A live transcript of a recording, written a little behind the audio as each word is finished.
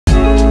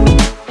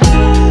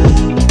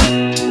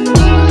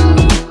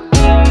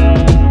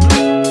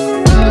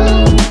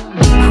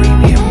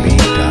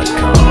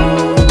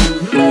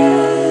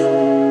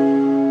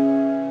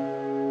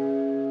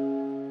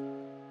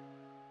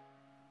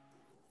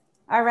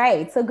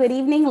right. So good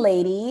evening,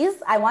 ladies.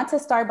 I want to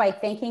start by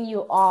thanking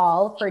you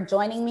all for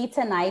joining me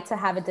tonight to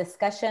have a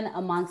discussion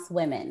amongst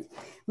women.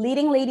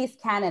 Leading Ladies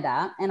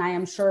Canada, and I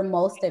am sure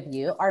most of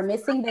you, are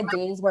missing the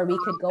days where we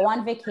could go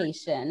on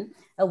vacation,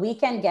 a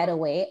weekend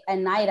getaway, a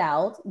night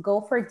out, go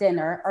for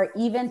dinner, or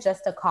even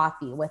just a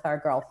coffee with our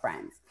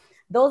girlfriends.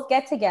 Those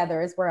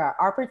get-togethers were our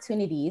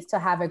opportunities to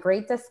have a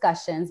great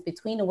discussions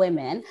between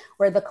women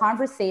where the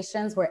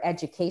conversations were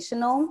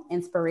educational,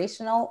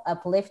 inspirational,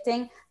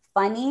 uplifting,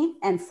 funny,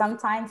 and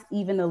sometimes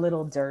even a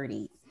little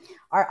dirty.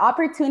 Our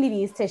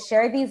opportunities to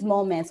share these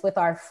moments with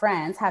our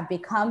friends have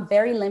become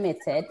very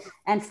limited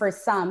and for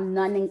some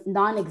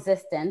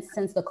non-existent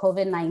since the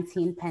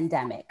COVID-19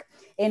 pandemic.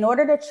 In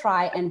order to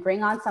try and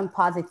bring on some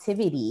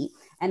positivity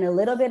and a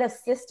little bit of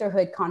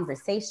sisterhood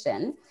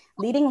conversation,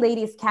 Leading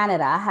Ladies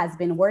Canada has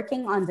been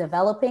working on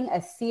developing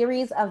a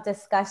series of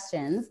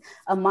discussions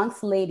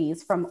amongst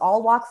ladies from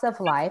all walks of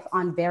life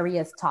on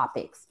various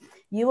topics.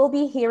 You will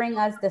be hearing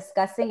us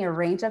discussing a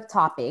range of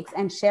topics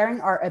and sharing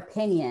our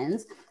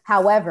opinions.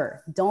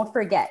 However, don't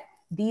forget,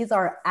 these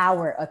are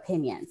our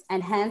opinions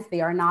and hence they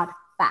are not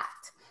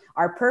fact.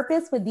 Our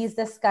purpose with these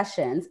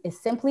discussions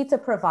is simply to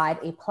provide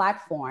a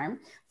platform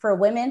for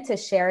women to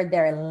share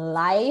their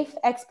life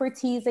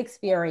expertise,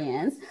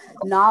 experience,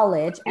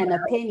 knowledge, and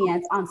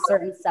opinions on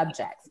certain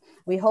subjects.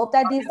 We hope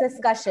that these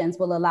discussions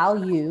will allow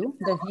you,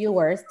 the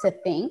viewers, to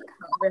think,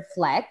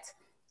 reflect,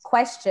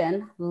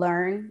 question,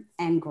 learn,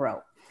 and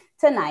grow.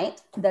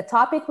 Tonight, the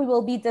topic we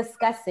will be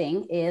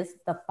discussing is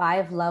the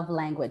 5 love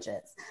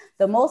languages.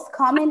 The most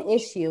common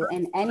issue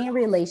in any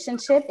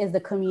relationship is the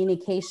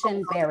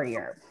communication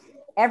barrier.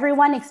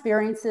 Everyone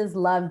experiences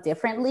love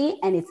differently,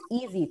 and it's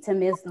easy to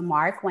miss the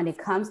mark when it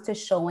comes to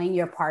showing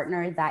your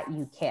partner that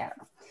you care.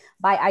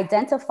 By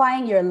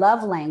identifying your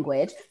love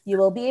language, you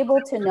will be able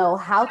to know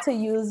how to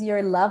use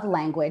your love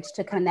language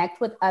to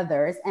connect with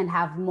others and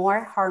have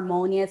more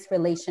harmonious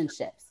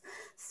relationships.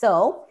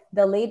 So,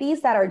 the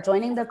ladies that are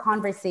joining the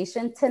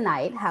conversation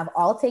tonight have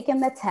all taken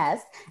the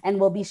test and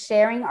will be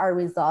sharing our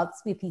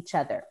results with each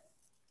other.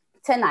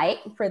 Tonight,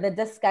 for the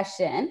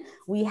discussion,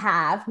 we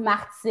have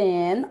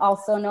Martine,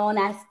 also known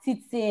as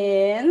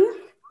Titine.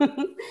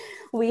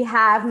 We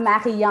have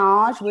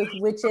Marie-Ange,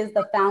 which is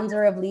the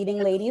founder of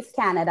Leading Ladies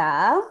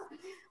Canada.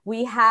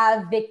 We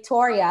have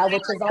Victoria,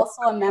 which is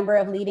also a member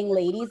of Leading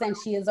Ladies, and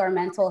she is our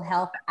mental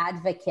health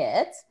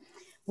advocate.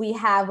 We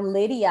have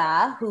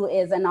Lydia, who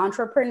is an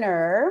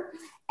entrepreneur.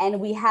 And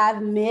we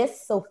have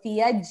Miss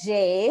Sophia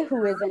J,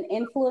 who is an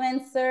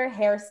influencer,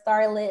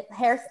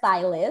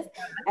 hairstylist,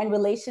 and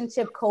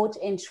relationship coach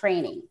in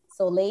training.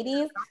 So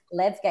ladies,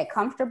 let's get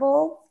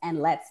comfortable and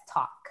let's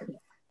talk.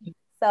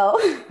 So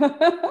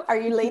are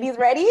you ladies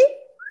ready?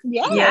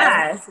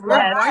 Yes. All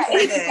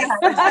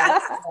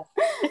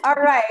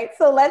right.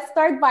 So let's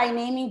start by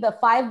naming the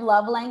 5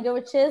 love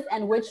languages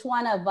and which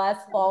one of us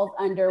falls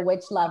under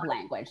which love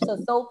language. So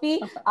Sophie,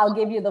 I'll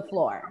give you the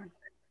floor.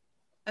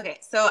 Okay,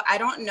 so I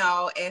don't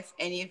know if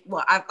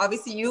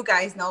obviously you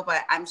guys know,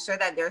 but I'm sure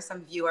that there's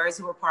some viewers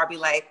who are probably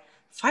like,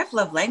 5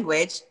 love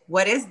language,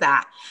 what is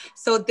that?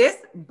 So this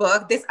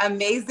book, this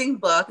amazing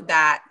book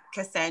that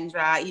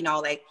Cassandra,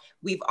 all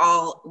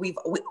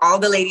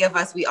the lady of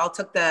us, we all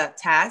took the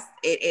test.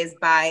 It is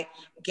by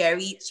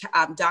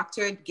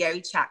Dr.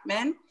 Gary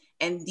Chapman.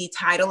 And the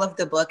title of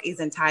the book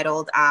is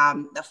entitled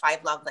The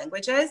 5 Love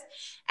Languages.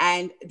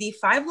 And the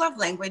 5 love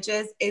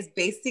languages is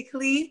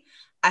basically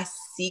a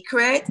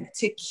secret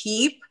to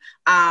keep,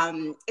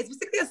 it's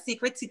basically a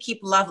secret to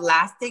keep love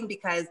lasting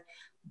because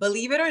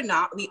believe it or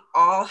not, we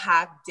all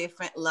have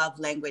different love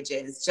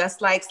languages. Just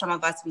like some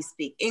of us, we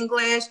speak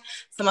English,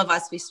 some of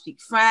us, we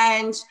speak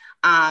French,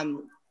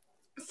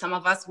 some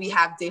of us, we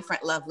have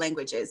different love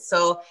languages.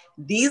 So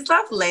these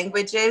love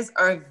languages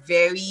are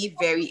very,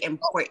 very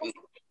important.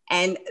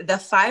 And the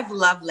 5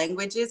 love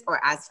languages are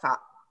as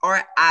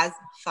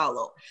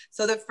follow.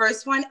 So the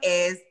first one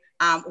is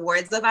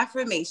words of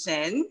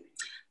affirmation,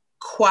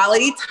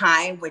 quality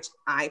time, which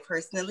I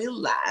personally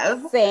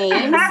love.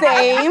 Same.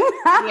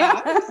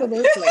 Yeah,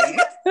 absolutely.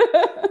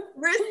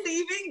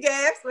 Receiving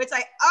gifts, which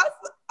I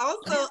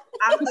also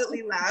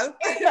absolutely love.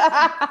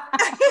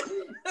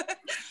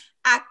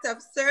 Act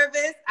of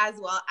service, as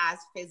well as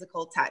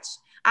physical touch.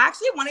 I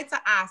actually wanted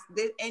to ask,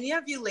 did any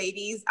of you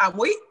ladies,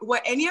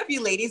 were any of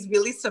you ladies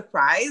really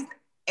surprised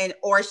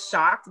or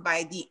shocked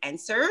by the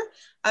answer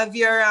of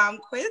your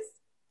quiz?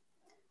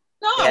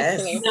 No,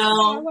 yes.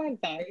 No.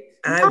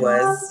 I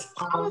was.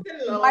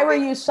 Why were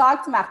you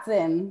shocked,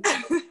 Martin?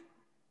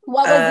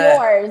 What was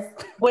yours?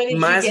 What did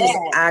Mine you was get?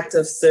 act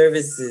of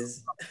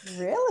services.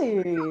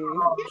 Really?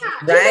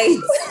 Right.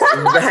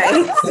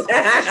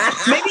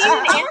 Maybe you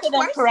didn't answer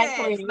them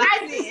correctly.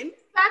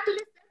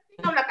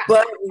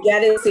 But we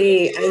gotta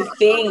say, I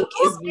think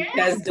it's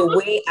because the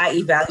way I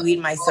evaluate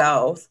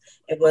myself,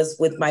 it was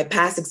with my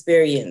past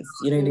experience.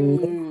 You know what I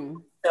mean?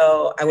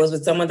 So I was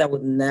with someone that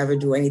would never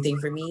do anything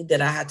for me,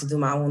 that I had to do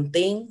my own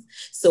thing.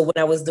 So when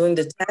I was doing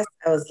the test,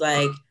 I was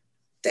like,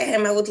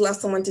 damn, I would love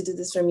someone to do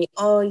this for me.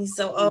 Oh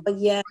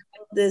yeah,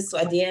 this. So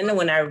at the end,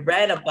 when I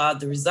read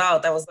about the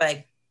result, I was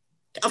like,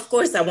 Of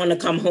course, I want to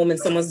come home and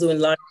someone's doing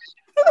laundry.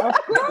 Of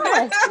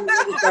course.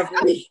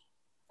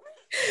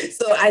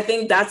 So I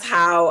think that's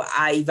how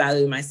I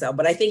evaluate myself.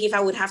 But I think if I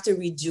would have to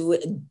redo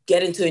it,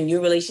 get into a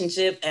new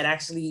relationship and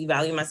actually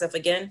evaluate myself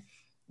again,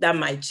 that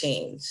might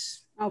change.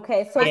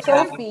 Okay, so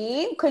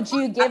Sophie, could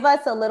you give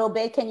us a little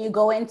bit? Can you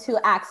go into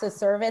acts of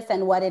service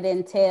and what it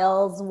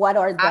entails? What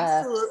are the...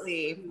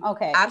 Absolutely.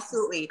 Okay.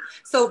 Absolutely.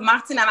 So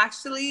Martin, I'm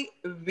actually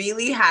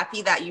really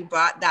happy that you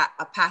brought that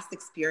a past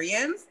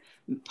experience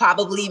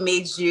probably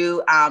made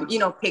you,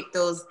 pick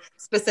those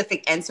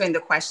specific answer in the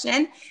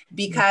question,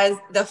 because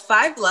the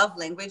 5 love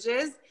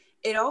languages,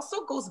 it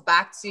also goes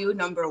back to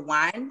number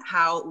 1,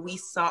 how we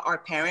saw our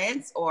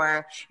parents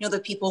or, the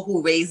people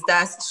who raised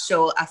us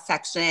show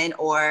affection,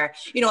 or,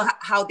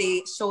 how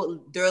they show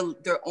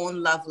their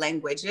own love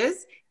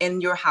languages in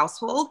your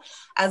household,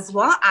 as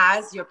well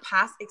as your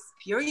past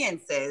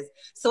experiences.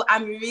 So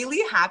I'm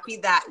really happy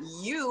that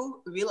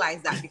you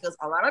realize that, because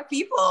a lot of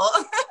people,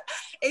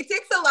 it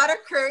takes a lot of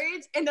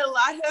courage and a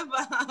lot of,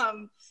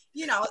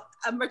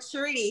 a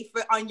maturity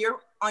on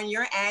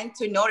your end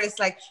to notice,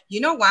 like, you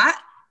know what?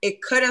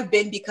 It could have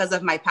been because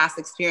of my past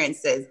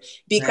experiences.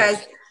 Because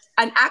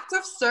an act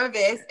of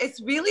service,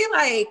 it's really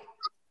like,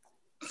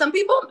 some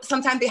people,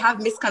 sometimes they have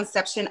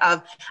misconception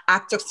of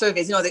act of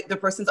service. The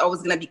person's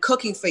always going to be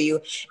cooking for you.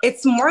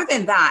 It's more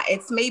than that.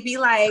 It's maybe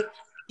like,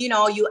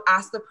 you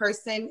ask the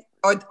person,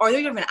 or you don't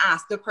even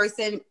ask the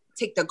person,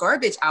 take the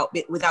garbage out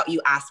without you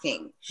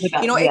asking. It's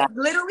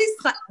literally,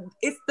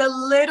 it's the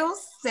little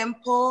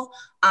simple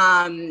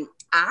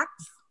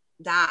acts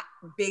that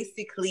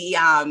basically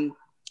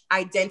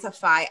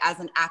identify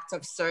as an act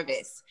of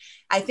service.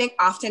 I think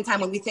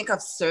oftentimes when we think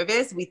of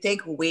service, we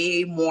think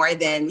way more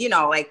than,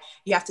 like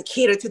you have to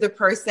cater to the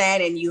person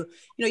and you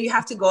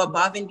have to go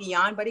above and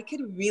beyond, but it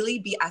could really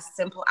be as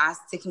simple as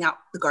taking out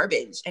the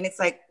garbage. And it's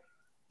like,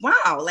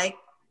 wow, like,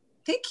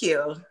 thank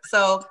you.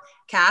 So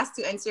Cass,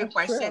 to answer your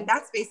question,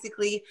 that's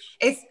basically,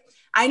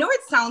 I know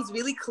it sounds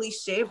really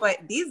cliche, but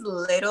these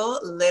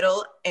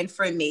little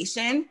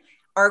information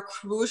are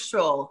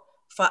crucial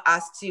for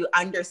us to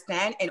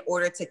understand in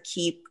order to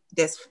keep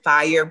this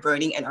fire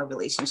burning in our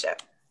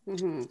relationship.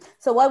 Mm-hmm.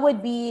 So what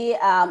would be,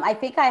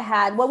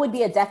 what would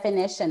be a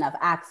definition of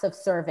acts of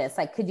service?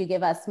 Like, could you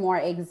give us more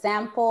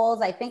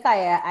examples? I think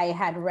I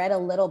had read a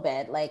little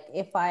bit, like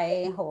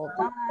hold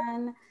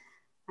on.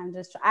 I'm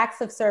just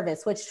acts of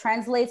service, which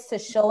translates to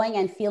showing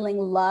and feeling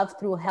love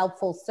through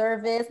helpful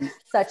service,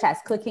 such as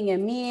cooking a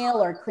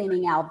meal or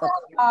cleaning out the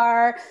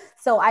car.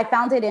 So I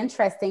found it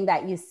interesting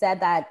that you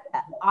said that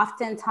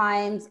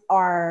oftentimes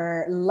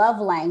our love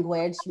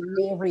language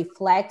may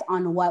reflect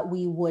on what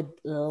we would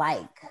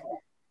like,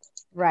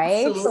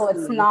 right? Absolutely. So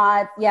it's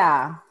not,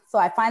 So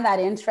I find that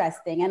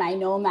interesting. And I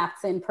know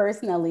Maxine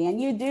personally,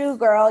 and you do,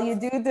 girl, you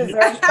do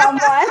deserve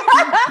someone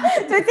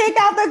to take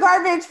out the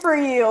garbage for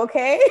you,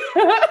 okay?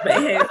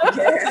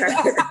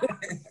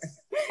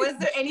 Was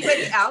there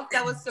anybody else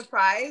that was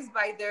surprised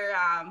by their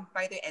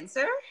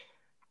answer?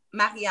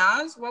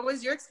 Marie-Ange, what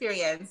was your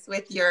experience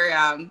with your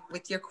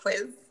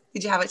quiz?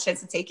 Did you have a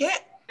chance to take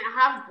it? I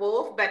have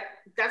both, but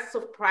that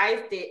surprise,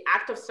 the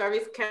act of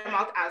service came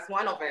out as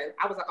one of it.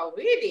 I was like, oh,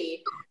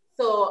 really?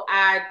 So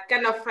I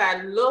kind of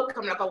look,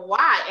 I'm like, oh,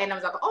 why? And I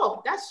was like,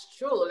 oh, that's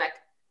true. Like,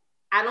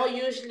 I don't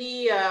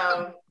usually,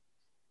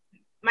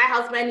 my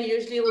husband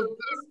usually will do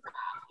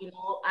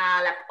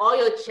stuff, like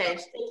oil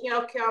change, taking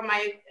care of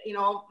my,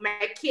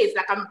 my kids.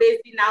 Like, I'm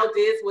busy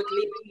nowadays with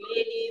leading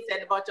ladies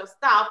and a bunch of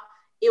stuff.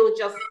 It would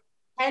just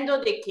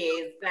handle the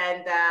kids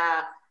and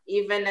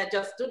even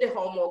just do the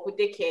homework with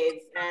the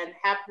kids and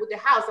help with the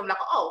house. I'm like,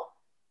 oh,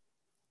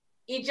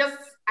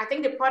 I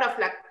think the part of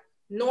like,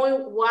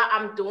 knowing what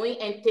I'm doing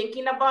and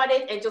thinking about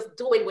it and just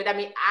do it without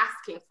me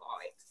asking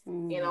for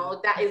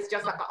it. That is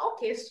just like,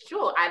 okay, it's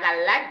true. And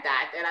I like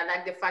that. And I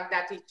like the fact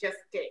that it just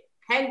can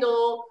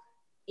handle,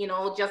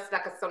 just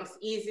like some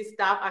easy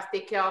stuff as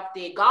take care of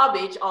the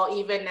garbage or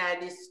even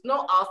the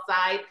snow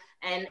outside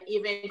and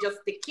even just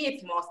the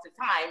kids most of the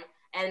time.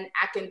 And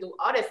I can do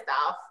other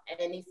stuff.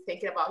 And he's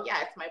thinking about,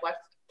 it's my wife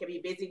can be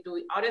busy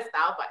doing other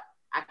stuff, but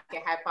I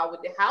can help out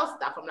with the house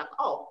stuff. I'm like,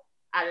 oh,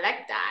 I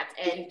like that.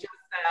 And just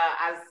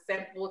as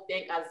simple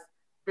thing as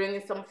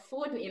bringing some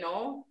food,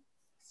 serving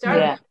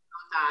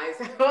sometimes,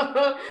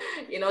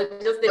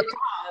 just the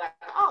thought, like,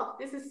 oh,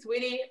 this is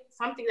really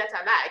something that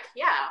I like.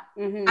 Yeah.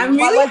 Mm-hmm.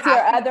 What was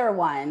your other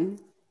one?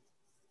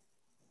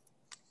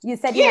 You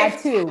said you had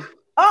 2.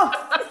 Oh,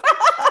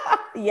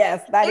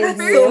 yes, that is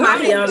so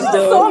Marie-Ange,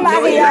 though. So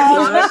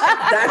Marie-Ange.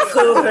 That's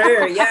so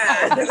her,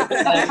 yeah.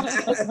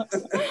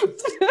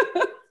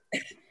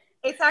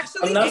 It's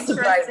actually I'm not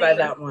surprised by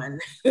that one.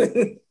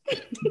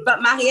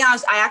 But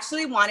Marie-Ange, I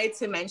actually wanted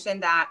to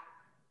mention that,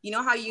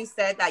 how you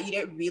said that you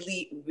didn't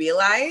really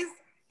realize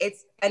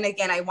and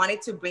again, I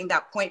wanted to bring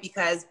that point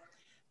because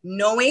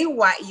knowing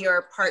what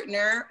your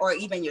partner or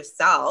even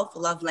yourself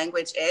love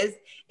language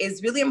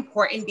is really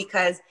important,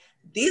 because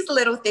these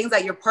little things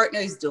that your partner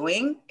is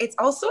doing, it's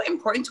also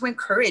important to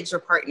encourage your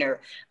partner.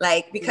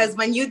 Like, because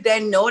when you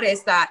then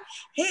notice that,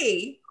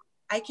 hey,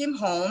 I came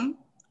home,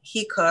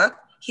 he cooked,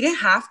 He didn't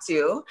have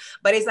to,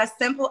 but it's as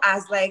simple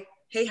as like,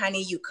 hey,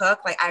 honey, you cook.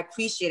 Like, I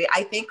appreciate it.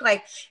 I think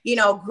like, you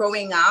know,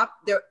 growing up,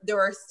 there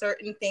are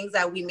certain things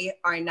that we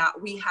are not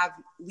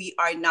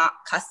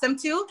accustomed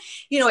to,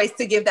 you know, is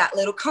to give that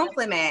little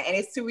compliment, and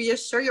it's to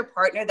reassure your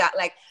partner that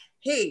like,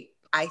 hey,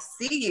 I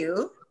see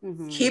you.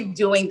 Keep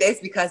doing this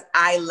because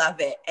I love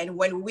it. And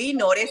when we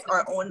notice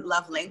our own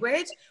love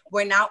language,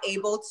 we're now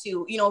able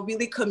to, you know,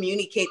 really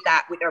communicate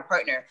that with our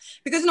partner.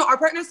 Because, you know, our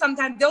partners,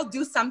 sometimes they'll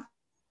do something,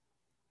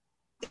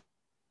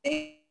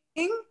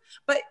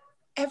 but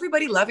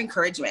everybody love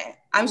encouragement.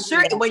 I'm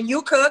sure when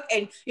you cook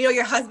and, you know,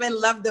 your husband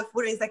loved the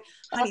food and he's like,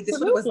 honey, this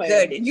food was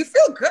good, and you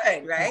feel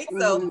good, right?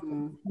 So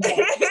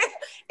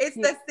it's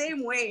the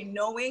same way,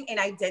 knowing and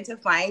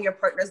identifying your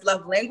partner's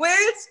love language.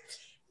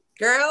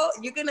 Girl,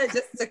 you're gonna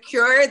just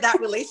secure that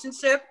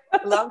relationship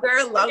longer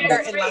and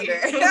longer.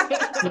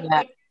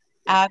 Yeah,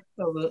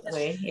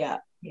 absolutely. Yeah.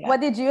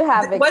 What did you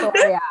have,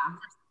 Victoria?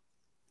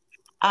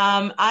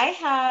 I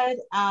had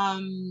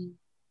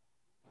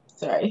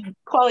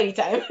quality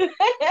time.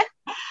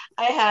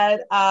 I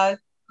had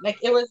like,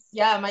 it was,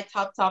 my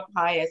top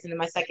highest, and then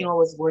my second one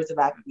was words of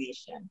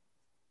affirmation.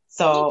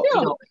 So,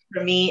 you know,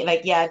 for me,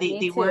 like,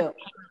 they work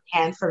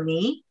hand for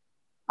me.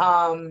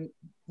 You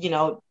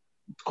know,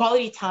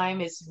 quality time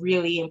is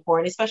really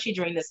important, especially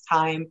during this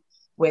time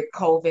with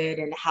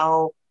COVID and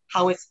how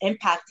it's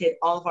impacted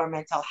all of our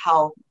mental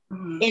health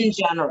in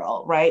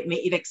general, right?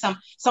 Like some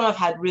have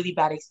had really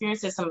bad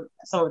experiences.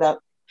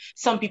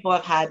 Some people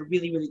have had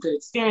really, really good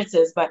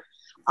experiences, but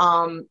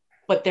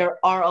there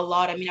are a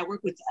lot. I mean, I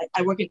work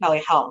in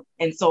telehealth,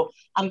 and so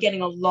I'm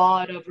getting a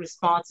lot of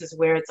responses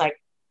where it's like,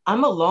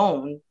 I'm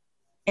alone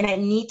and I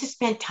need to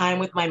spend time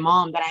with my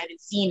mom that I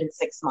haven't seen in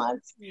 6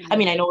 months. I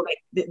mean, I know like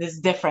this is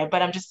different,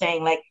 but I'm just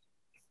saying, like,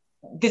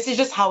 this is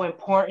just how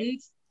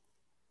important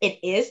it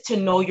is to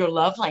know your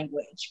love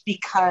language,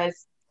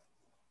 because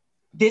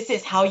this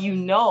is how you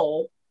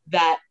know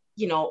that,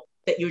 you know,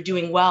 that you're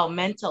doing well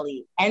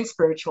mentally and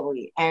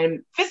spiritually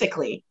and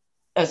physically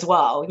as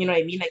well. You know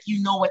what I mean? Like,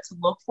 you know what to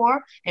look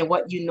for and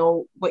what you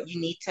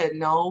need to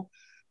know,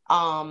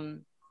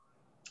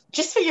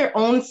 just for your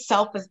own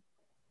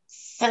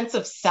sense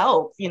of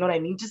self. You know what I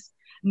mean? Just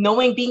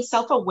knowing, being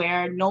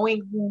self-aware,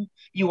 knowing who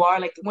you are.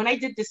 Like, when I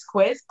did this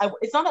quiz,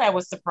 it's not that I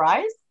was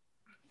surprised,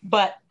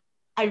 but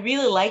I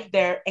really liked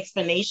their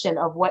explanation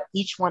of what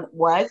each one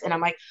was. And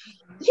I'm like,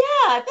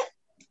 yeah,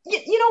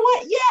 you know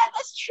what? Yeah,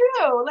 that's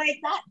true. Like,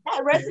 that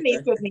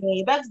resonates with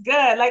me. That's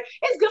good. Like,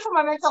 it's good for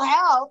my mental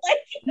health. Like,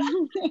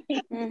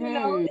 you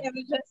know, and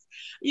it's just,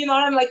 you know,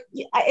 I'm like,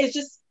 it's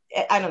just,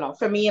 I don't know.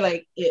 For me,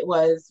 like, it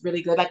was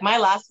really good. Like, my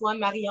last one,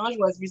 Marie-Ange,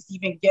 was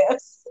receiving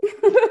gifts.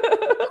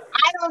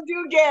 I don't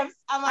do gifts.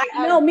 I'm like,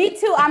 no, me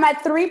too. I'm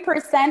at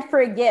 3%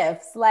 for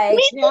gifts. Like,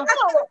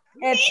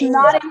 it's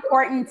not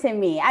important to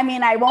me. I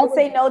mean, I won't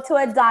say no to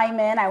a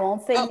diamond. I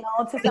won't say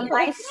no to some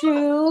nice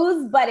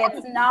shoes, but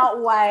it's not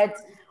what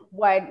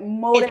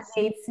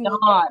motivates me.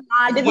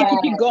 It doesn't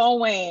keep you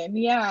going.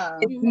 Yeah.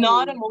 It's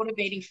not a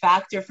motivating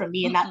factor for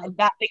me. And that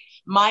like,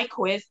 my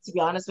quiz, to be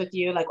honest with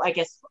you, like, I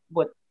guess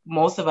what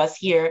most of us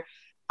here,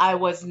 I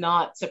was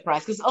not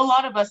surprised, because a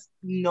lot of us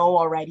know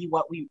already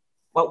what we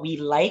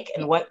like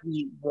and what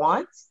we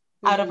want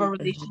out of a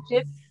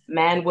relationship.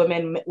 Man,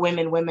 women,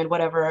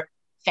 whatever,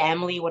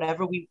 family,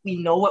 whatever. We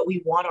know what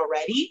we want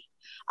already.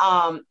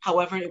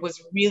 However, it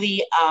was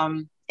really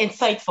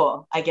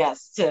insightful, I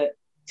guess, to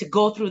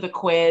go through the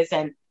quiz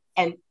and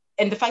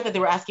the fact that they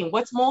were asking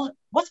what's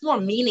more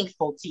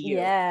meaningful to you.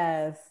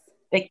 Yes.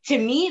 Like, to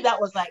me, that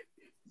was like,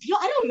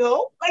 I don't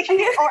know. Like,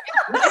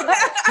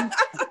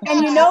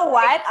 and you know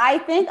what? I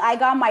think I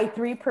got my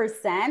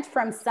 3%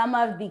 from some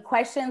of the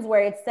questions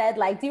where it said,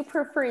 like, do you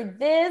prefer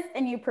this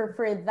and you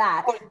prefer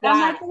that?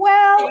 I'm like,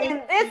 well, in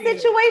this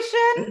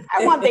situation,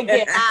 I want the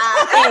gift.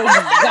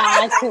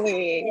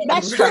 Exactly.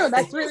 That's true.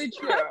 That's really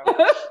true.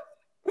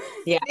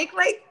 Yeah. I think,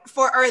 like,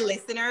 for our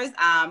listeners,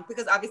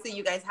 because obviously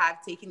you guys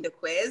have taken the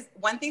quiz,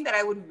 one thing that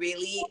I would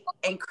really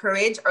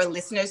encourage our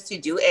listeners to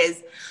do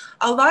is,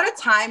 a lot of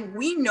time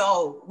we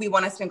know we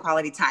want to spend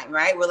quality time,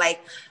 right? We're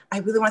like, I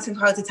really want to spend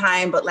quality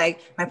time, but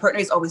like, my partner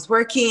is always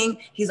working.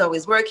 He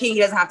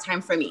doesn't have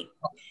time for me.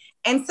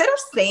 Instead of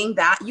saying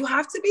that, you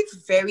have to be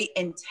very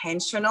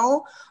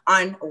intentional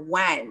on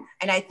when.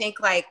 And I think,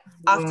 like,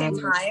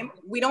 oftentimes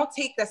we don't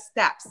take the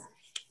steps.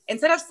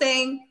 Instead of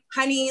saying,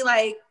 honey,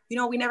 like, you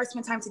know, we never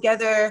spend time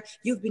together,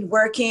 you've been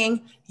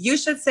working, you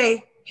should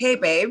say, hey,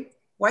 babe,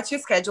 what's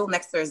your schedule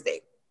next Thursday?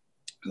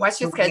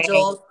 What's your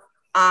schedule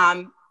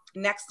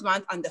next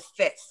month on the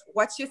 5th?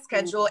 What's your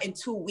schedule in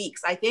 2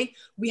 weeks? I think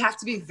we have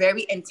to be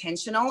very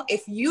intentional.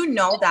 If you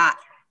know that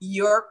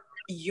your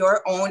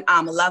own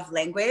love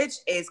language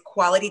is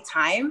quality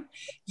time,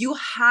 you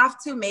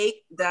have to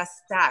make the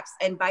steps.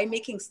 And by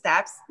making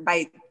steps,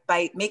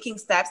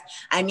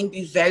 I mean,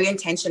 be very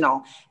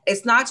intentional.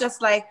 It's not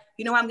just like,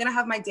 you know, I'm going to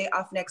have my day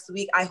off next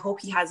week. I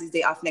hope he has his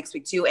day off next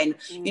week too. And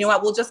you know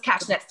what? We'll just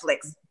catch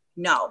Netflix.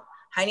 No,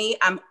 honey,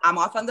 I'm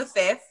off on the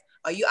 5th.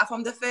 Are you off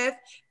on the 5th?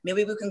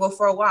 Maybe we can go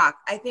for a walk.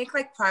 I think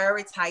like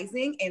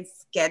prioritizing and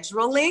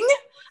scheduling.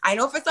 I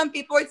know for some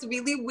people it's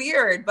really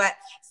weird, but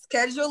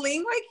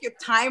scheduling like your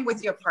time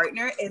with your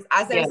partner is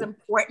as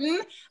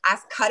important as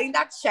cutting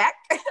that check,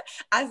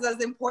 as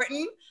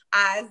important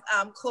as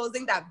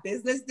closing that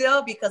business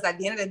deal, because at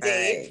the end of the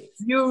day,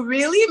 you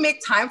really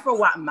make time for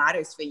what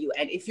matters for you.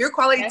 And if you're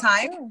quality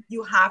time,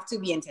 you have to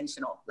be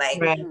intentional. Like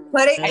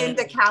put it in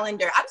the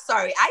calendar. I'm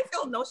sorry, I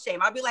feel no shame.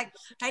 I'll be like,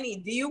 honey,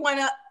 do you want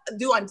to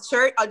do on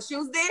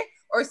Tuesday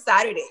or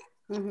Saturday?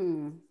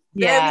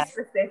 Very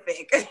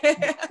specific.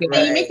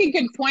 And you make a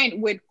good point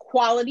with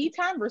quality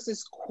time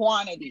versus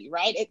quantity,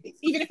 right?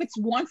 Even if it's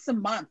once a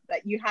month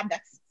that you have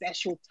that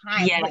special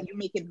time, but you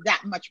make it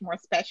that much more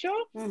special.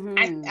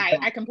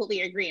 I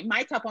completely agree.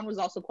 My top one was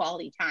also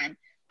quality time.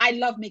 I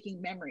love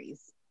making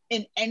memories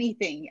in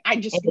anything. I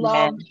just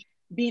love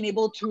being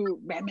able to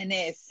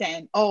reminisce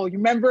and, oh, you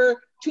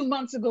remember 2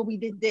 months ago we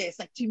did this.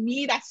 Like, to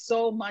me, that's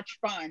so much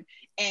fun.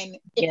 And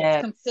if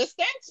it's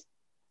consistent,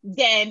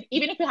 then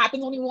even if it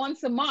happens only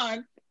once a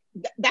month,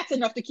 that's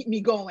enough to keep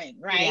me going,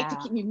 right? To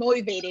keep me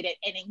motivated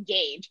and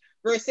engaged.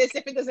 Versus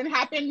if it doesn't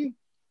happen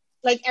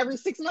like every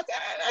 6 months,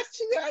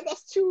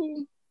 that's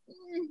too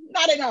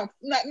not enough,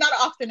 not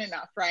often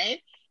enough, right?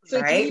 So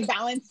it's really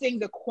balancing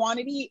the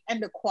quantity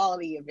and the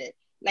quality of it.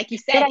 Like you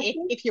said,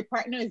 if your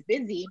partner is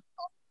busy,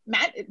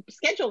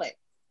 schedule it.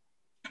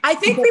 I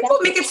think people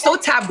make it so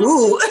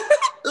taboo.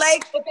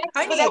 Like,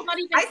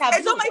 honey, I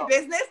schedule my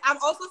business. I'm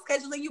also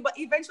scheduling you, but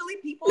eventually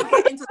people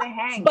get into the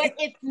hang. But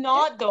it's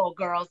not though,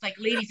 girls. Like,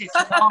 ladies, it's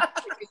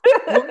not.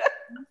 We're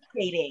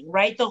communicating,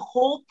 right? The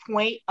whole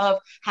point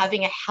of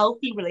having a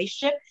healthy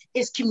relationship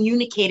is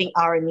communicating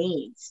our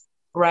needs,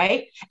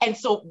 right? And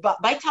so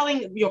by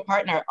telling your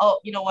partner, oh,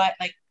 you know what,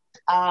 like,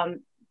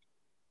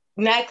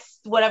 next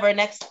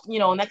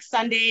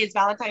Sunday is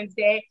Valentine's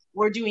Day.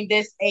 We're doing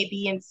this, A,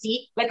 B, and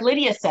C. Like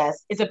Lydia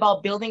says, it's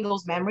about building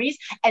those memories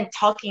and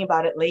talking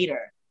about it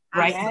later,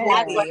 right?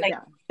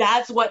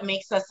 That's what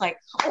makes us like,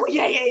 oh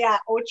yeah.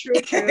 Oh, true.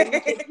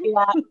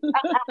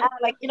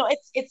 Like,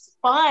 it's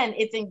fun,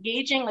 it's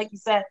engaging, like you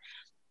said,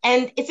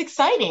 and it's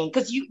exciting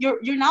because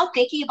you're now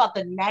thinking about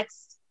the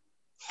next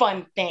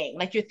fun thing.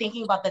 Like, you're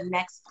thinking about the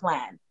next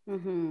plan.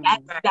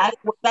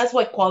 That's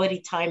what quality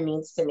time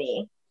means to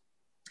me.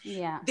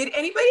 Yeah. Did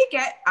anybody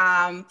get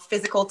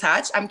physical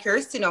touch? I'm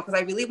curious to know, because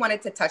I really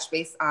wanted to touch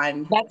base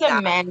on that's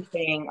a man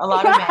thing. A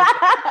lot of men.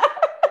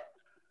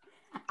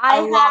 I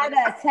had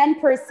a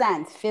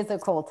 10%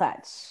 physical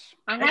touch.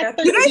 You guys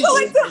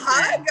like to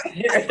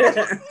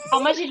hug? How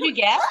much did you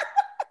get?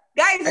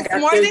 Guys, it's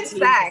more than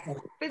sex.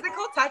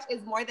 Physical touch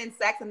is more than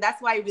sex, and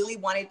that's why I really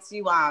wanted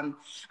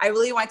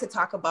to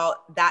talk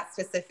about that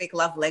specific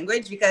love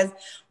language, because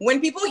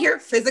when people hear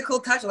physical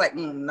touch, they're like,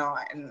 no,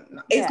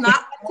 it's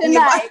not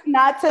tonight.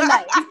 Not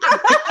tonight.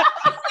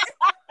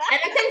 And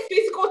I think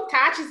physical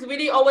touch is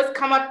really always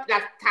come up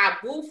like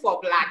taboo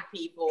for Black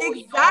people.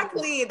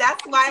 Exactly.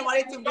 That's why I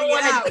wanted to bring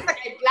it up. A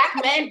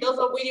Black man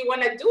doesn't really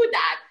want to do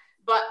that.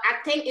 But I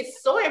think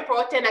it's so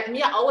important. Like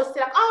me, I always say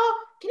like,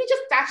 oh, can you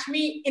just touch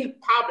me in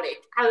public?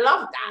 I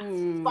love that.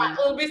 But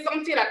it'll be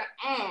something like,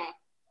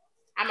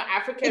 I'm an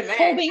African man.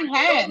 Holding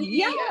hands.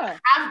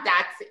 Have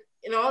that.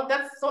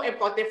 That's so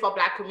important for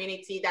Black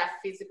community, that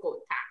physical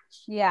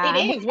touch. Yeah.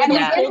 It is. And we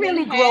didn't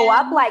really grow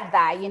up like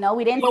that,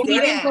 We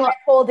didn't grow up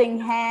holding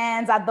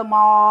hands at the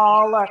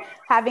mall, or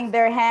having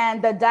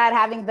the dad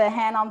having the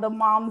hand on the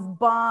mom's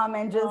bum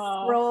and just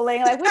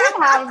rolling. Like, we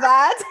didn't have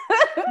that.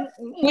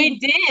 We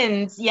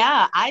didn't.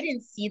 Yeah. I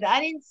didn't see that.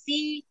 I didn't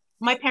see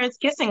my parents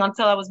kissing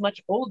until I was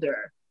much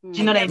older. Do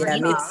you know what I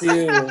mean? Me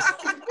too.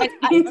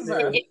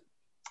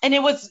 And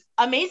it was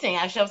amazing,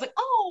 actually. I was like,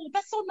 oh,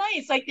 that's so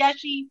nice. Like, they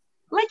actually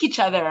like each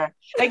other.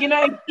 Like, because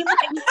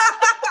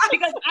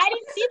I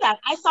didn't see that.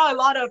 I saw a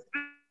lot of,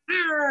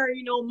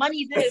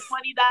 money this,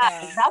 money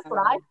that. That's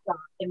what I saw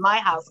in my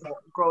household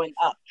growing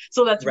up.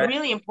 So that's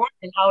really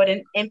important how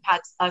it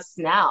impacts us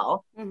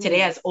now,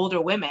 today, as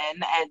older women.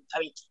 And I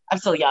mean, I'm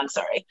still young,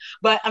 sorry.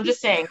 But I'm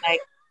just saying,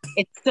 like,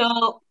 it's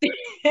still,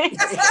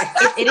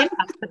 it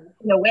impacts us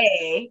in a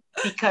way,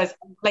 because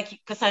like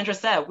Cassandra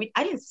said,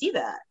 I didn't see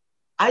that.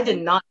 I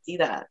did not see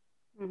that.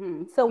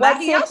 So what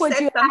tip would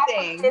you have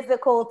for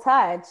physical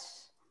touch?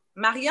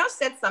 Marianne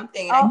said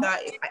something, and I thought,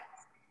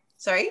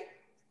 sorry?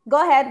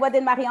 Go ahead. What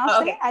did Marianne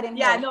say? I didn't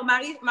hear.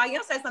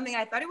 Marianne said something,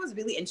 and I thought it was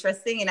really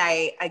interesting, and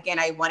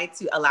I wanted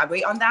to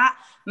elaborate on that.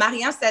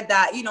 Marianne said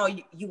that,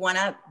 you want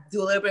to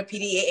do a little bit of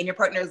PDA, and your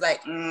partner is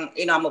like,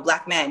 I'm a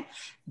Black man.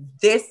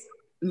 This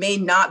may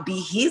not be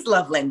his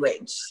love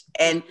language.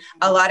 And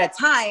a lot of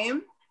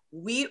time,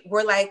 we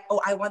were like, oh,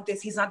 I want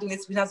this. He's not doing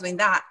this. He's not doing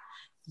that.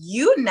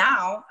 You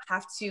now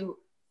have to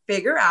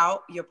figure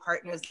out your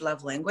partner's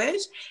love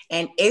language.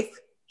 And if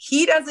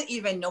he doesn't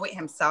even know it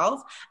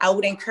himself, I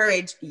would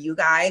encourage you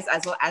guys,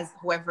 as well as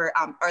whoever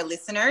our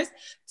listeners,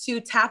 to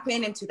tap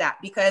into that,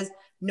 because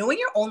knowing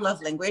your own love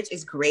language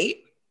is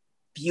great,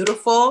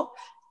 beautiful,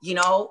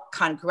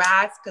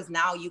 congrats, because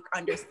now you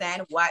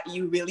understand what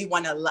you really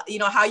want to,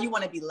 how you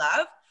want to be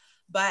loved.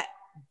 But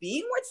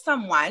being with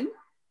someone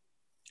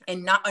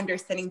and not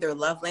understanding their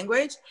love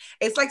language,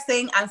 it's like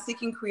saying I'm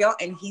speaking Creole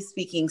and he's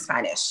speaking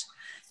Spanish.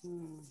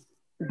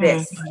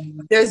 There's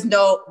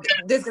going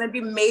to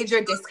be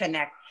major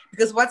disconnect,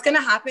 because what's going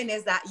to happen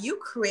is that you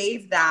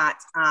crave that,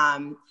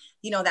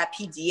 that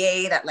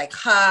PDA, that like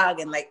hug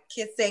and like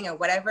kissing or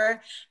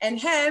whatever. And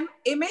him,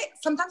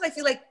 sometimes I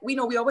feel like, we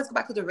always go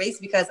back to the race,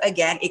 because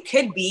again, it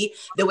could be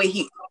the way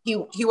he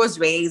was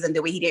raised and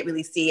the way he didn't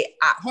really see it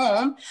at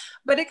home.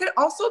 But it could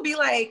also be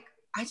like,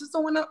 I just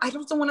don't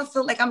want to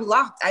feel like I'm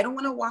locked. I don't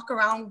want to walk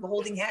around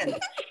holding hands.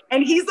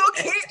 And he's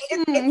okay.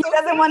 He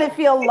doesn't want to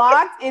feel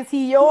locked. Is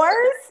he yours?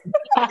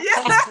 Yeah.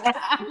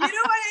 You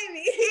know what I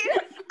mean?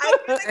 I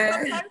feel like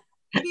sometimes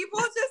people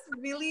just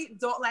really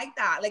don't like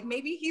that. Like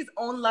maybe his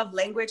own love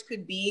language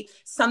could be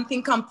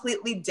something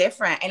completely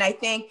different. And I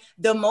think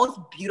the most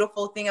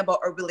beautiful thing about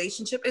a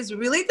relationship is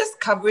really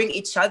discovering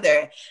each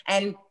other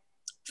and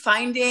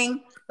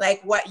finding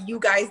like what you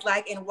guys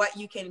like and what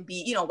you can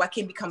be, what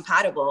can be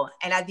compatible.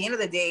 And at the end of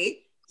the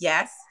day,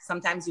 yes,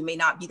 sometimes you may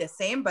not be the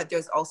same, but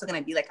there's also going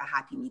to be like a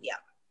happy medium.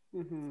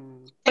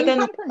 Mm-hmm. But then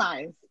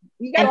compromise.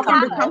 You got to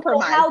compromise. So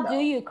how do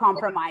you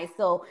compromise?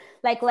 So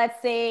like,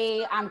 let's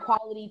say I'm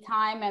quality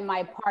time and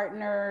my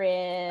partner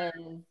is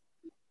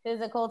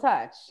physical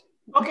touch.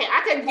 Okay,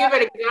 I can give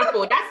an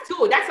example. That's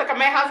two. That's like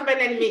my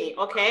husband and me.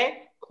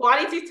 Okay,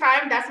 quality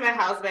time, that's my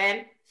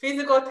husband.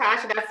 Physical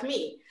touch, that's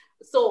me.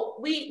 So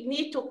we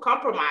need to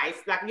compromise.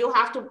 Like you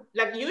have to,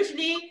 like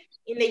usually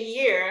in a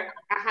year,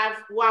 I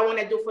have what I want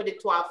to do for the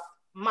 12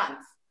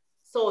 months.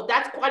 So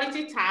that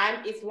quality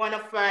time is one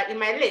of in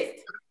my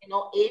list.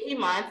 Every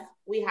month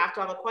we have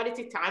to have a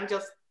quality time,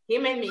 just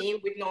him and me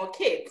with no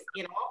kids,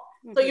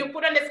 Mm-hmm. So you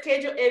put on the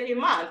schedule every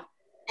month.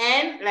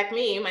 And like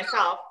me,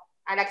 myself,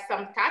 I like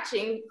some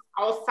touching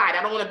outside.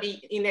 I don't want to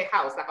be in the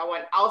house. Like I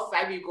want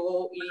outside, we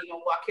go,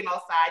 walking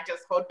outside,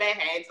 just hold their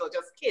hands or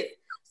just kiss.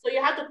 So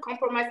you have to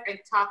compromise and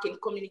talk in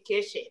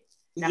communication.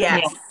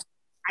 Yes.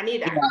 I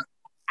need that.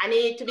 I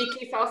need to be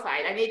kissed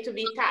outside. I need to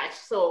be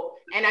touched. So,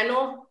 and I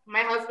know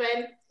my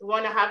husband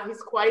want to have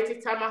his quality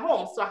time at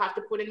home. So I have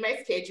to put in my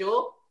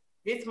schedule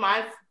this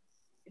month,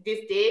 this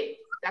day,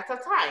 that's a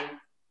time,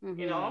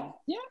 Yeah.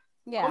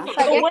 Yeah. Okay.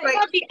 So what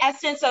about the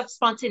essence of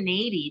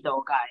spontaneity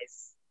though,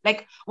 guys?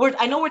 Like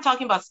I know we're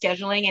talking about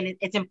scheduling and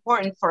it's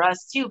important for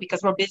us too,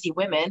 because we're busy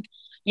women,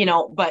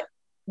 but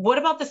what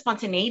about the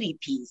spontaneity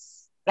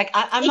piece? Like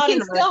I'm not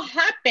in a still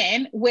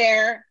happen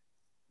where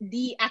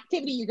the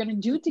activity you're going to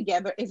do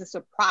together is a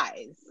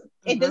surprise.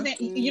 It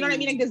doesn't, you know what I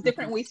mean? Like there's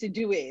different ways to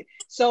do it.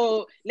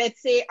 So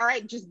let's say, all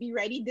right, just be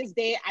ready this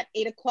day at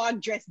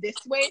 8:00, dress this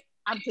way.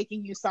 I'm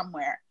taking you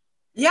somewhere.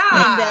 Yeah.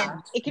 And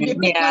then it can be a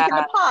picnic in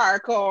the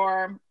park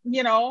or,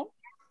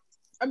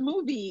 a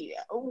movie,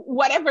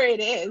 whatever it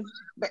is,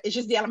 but it's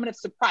just the element of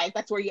surprise.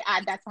 That's where you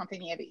add that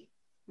spontaneity.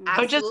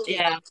 Absolutely.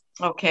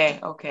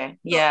 Okay.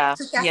 Yeah.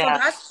 So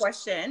that's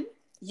question.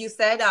 You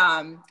said,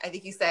 I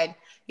think you said,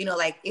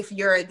 like if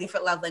you're a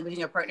different love language and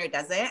your partner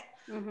doesn't,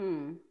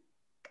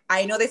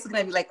 I know this is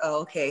going to be like,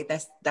 oh, okay,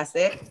 that's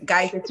it.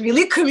 Guys, it's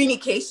really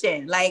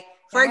communication. Like,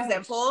 for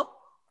example,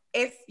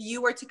 if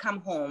you were to come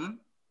home,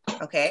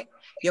 okay,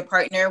 your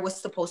partner was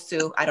supposed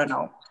to, I don't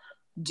know,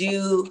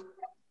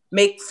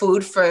 make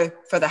food for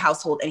the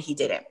household and he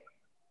didn't.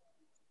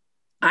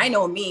 I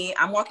know me,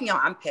 I'm walking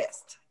out, I'm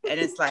pissed. And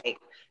it's like,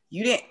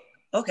 you didn't,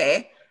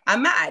 okay,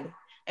 I'm mad.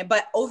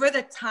 But over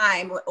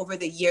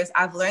the years,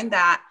 I've learned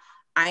that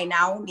I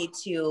now need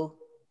to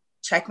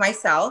check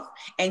myself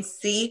and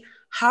see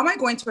how am I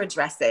going to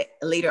address it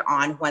later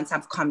on once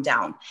I've calmed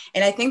down.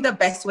 And I think the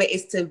best way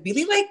is to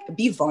really like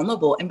be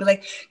vulnerable and be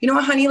like, you know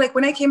what, honey, like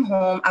when I came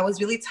home, I was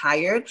really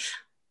tired.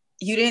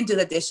 You didn't do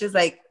the dishes.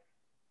 Like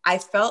I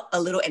felt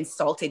a little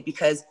insulted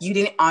because you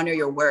didn't honor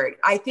your word.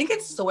 I think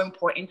it's so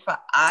important for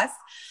us,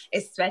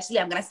 especially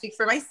I'm going to speak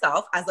for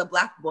myself as a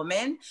Black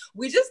woman.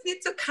 We just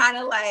need to kind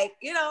of like,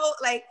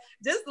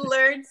 just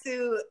learn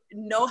to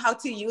know how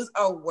to use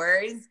our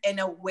words in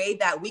a way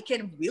that we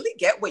can really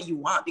get what you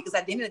want. Because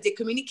at the end of the day,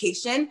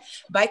 communication,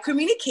 by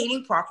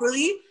communicating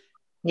properly,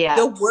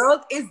 the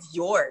world is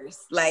yours.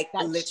 Like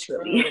that's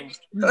literally.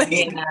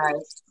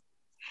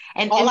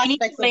 And all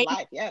aspects of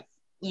life, yes.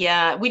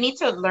 Yeah, we need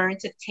to learn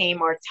to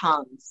tame our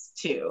tongues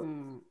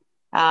too.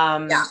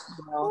 That's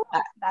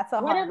a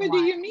whatever do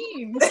you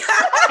mean? Girl,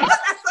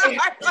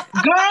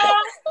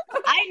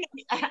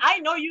 I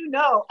know you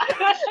know.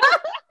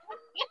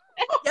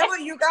 Yeah,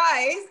 but you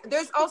guys,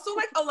 there's also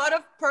like a lot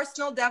of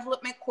personal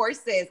development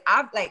courses.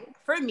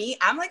 For me,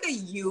 I'm like a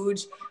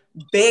huge,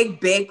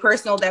 big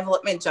personal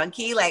development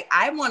junkie. Like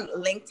I'm on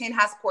LinkedIn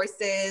has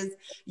courses,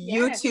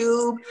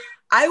 YouTube.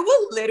 I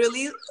will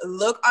literally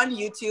look on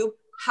YouTube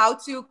how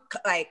to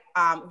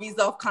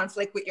resolve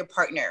conflict with your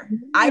partner.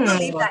 I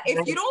believe that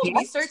if you don't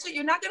research it,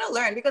 you're not gonna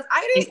learn, because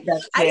I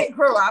didn't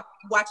grow up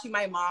watching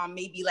my mom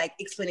maybe like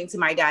explaining to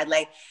my dad,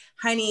 like,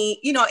 honey,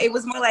 it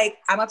was more like,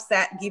 I'm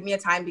upset, give me a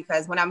time,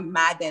 because when I'm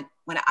mad, then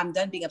when I'm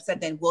done being upset,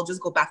 then we'll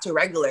just go back to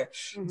regular.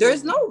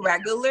 There's no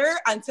regular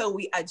until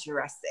we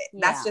address it.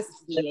 That's just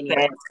me,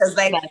 because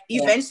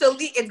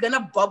eventually it's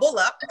gonna bubble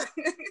up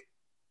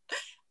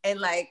and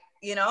like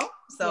you know?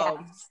 So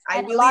I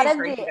and really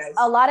encourage you guys.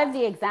 a lot of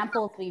the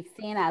examples we've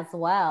seen as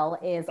well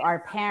is our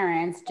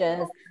parents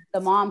just, the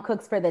mom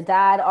cooks for the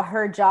dad, or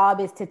her job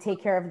is to take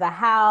care of the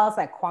house,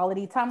 like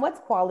quality time. What's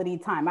quality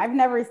time? I've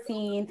never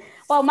seen,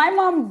 well, my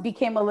mom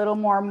became a little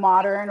more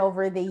modern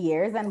over the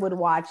years and would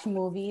watch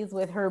movies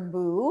with her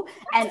boo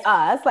and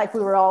us, like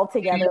we were all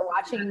together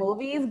watching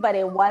movies, but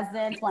it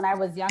wasn't when I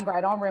was younger.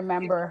 I don't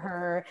remember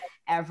her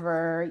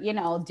ever, you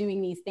know,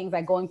 doing these things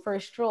like going for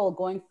a stroll,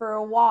 going for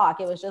a walk.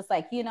 It was just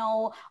like, you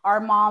know, our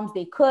moms,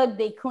 they cook,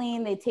 they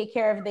clean, they take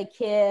care of the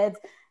kids,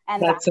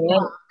 and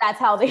that's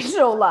how they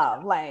show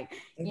love, like,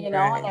 you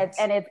know.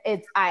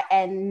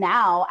 And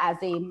now as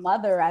a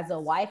mother, as a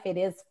wife, it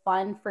is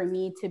fun for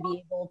me to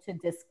be able to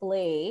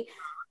display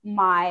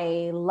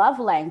my love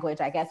language,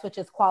 I guess, which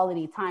is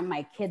quality time.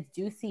 My kids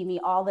do see me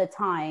all the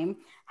time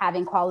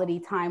having quality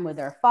time with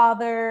their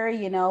father.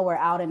 You know, we're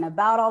out and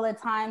about all the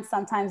time.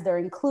 Sometimes they're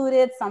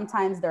included,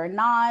 sometimes they're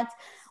not.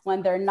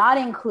 When they're not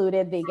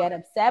included, they get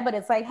upset, but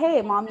it's like,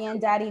 hey, mommy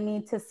and daddy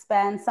need to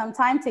spend some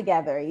time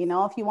together. You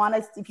know, if you want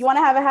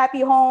to have a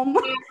happy home,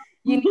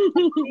 you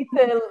need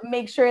to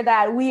make sure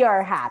that we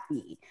are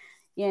happy,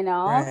 you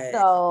know? Right.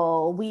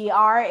 So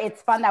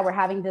it's fun that we're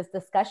having this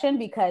discussion,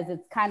 because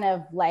it's kind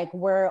of like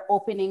we're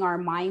opening our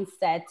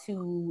mindset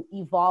to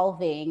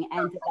evolving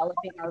and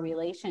developing our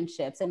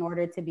relationships in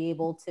order to be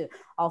able to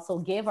also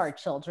give our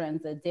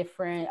children a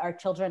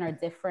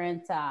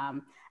different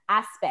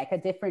aspect, a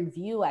different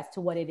view as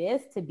to what it is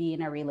to be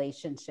in a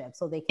relationship,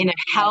 so they can in a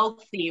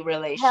healthy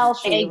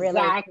relationship.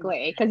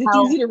 Exactly, because it's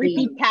easy to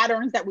repeat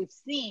patterns that we've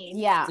seen.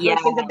 Versus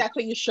if that's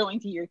what you're showing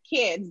to your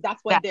kids, that's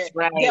what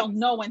they'll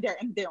know when they're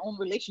in their own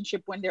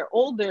relationship when they're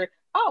older.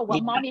 Oh,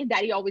 well, mommy and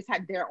daddy always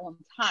had their own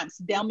time,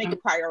 so they'll make a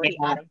priority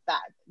out of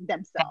that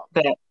themselves.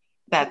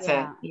 That's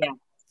it.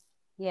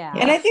 Yeah.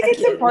 And I think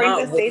it's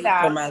important to say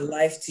that for my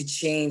life to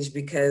change,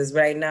 because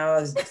right now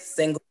as a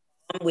single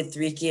mom with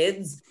 3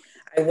 kids,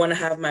 I want to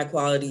have my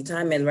quality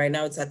time, and right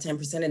now it's at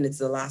 10%, and it's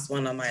the last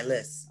one on my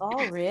list.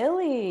 Oh,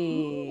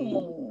 really?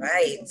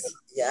 Right.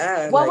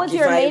 Yeah. What was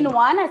your main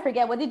one? I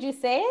forget. What did you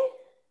say?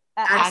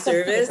 Acts of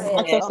service.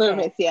 Acts of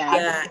service,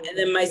 Yeah. And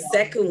then my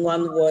second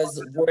one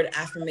was word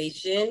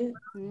affirmation.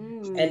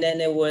 And then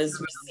it was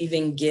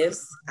receiving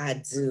gifts.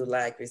 I do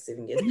like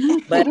receiving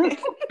gifts. But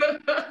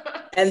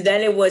and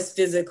then it was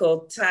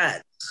physical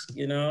touch,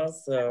 you know?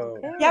 So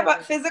yeah,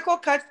 but physical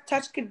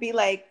touch could be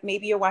like,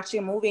 maybe you're watching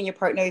a movie and your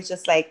partner is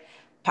just like,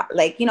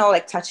 you know,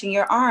 like touching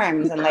your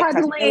arms and like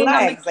touching your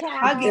legs, like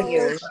hugging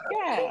you.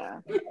 Yeah.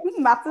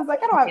 Maps is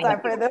like, I don't have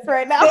time for this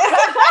right now.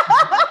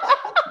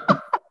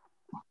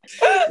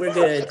 We're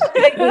good.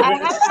 I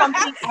have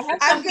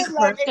something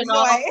personal.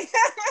 I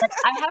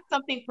have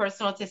something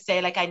personal to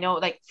say. Like, I know,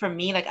 like for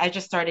me, like I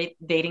just started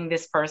dating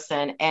this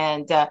person,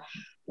 and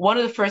one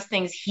of the first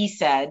things he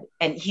said,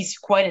 and he's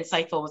quite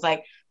insightful, was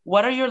like,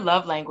 "What are your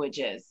love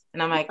languages?"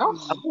 And I'm like,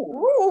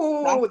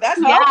 "Oh, that's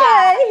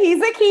okay.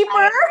 He's a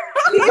keeper.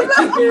 He's a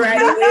keeper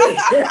right away."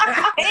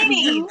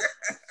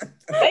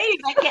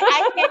 Ladies,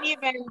 I can't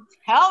even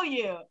tell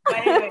you. But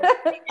anyway.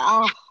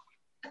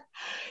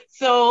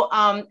 So,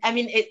 I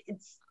mean,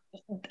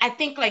 I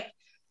think, like,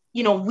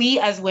 you know, we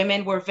as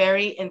women, we're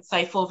very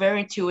insightful, very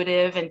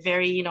intuitive, and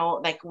very, you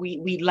know, like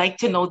we like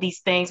to know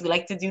these things. We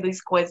like to do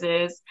these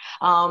quizzes.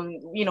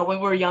 You know, when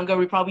we were younger,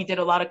 we probably did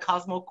a lot of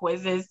Cosmo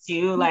quizzes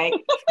too. Like,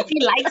 if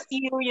he likes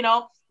you, you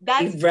know,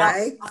 that's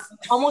right.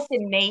 Almost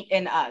innate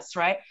in us,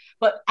 right?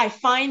 But I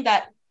find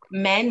that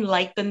men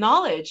like the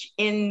knowledge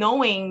in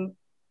knowing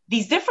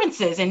these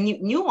differences and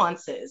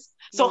nuances.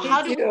 So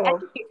how do we,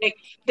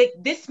 like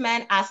this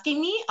man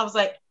asking me, I was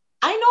like,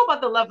 I know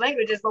about the love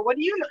languages, but what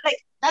do you know? Like,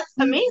 that's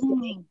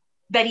amazing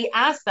that he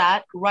asked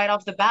that right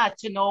off the bat,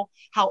 to know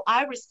how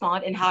I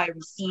respond and how I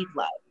receive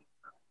love.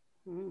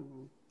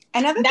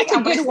 Another that's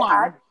thing a good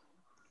one.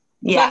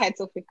 Yeah. Go ahead,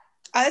 Sophie.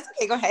 Oh, that's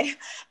okay. Go ahead.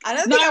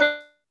 Another thing I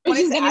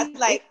wanted to ask,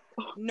 like,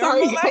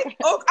 normalize.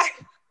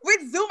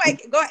 With Zoom,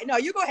 go ahead. No,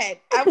 you go ahead.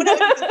 I want to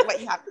listen to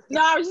what you have to say.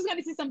 No, I was just going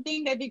to say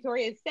something that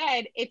Victoria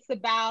said. It's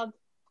about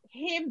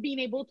him being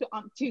able to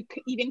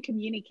even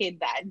communicate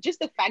that. Just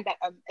the fact that,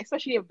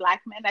 especially a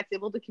Black man that's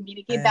able to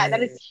communicate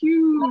that is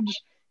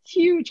huge,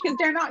 because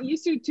they're not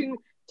used to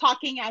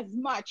talking as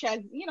much as,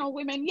 you know,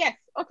 women. Yes,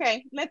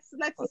 okay, let's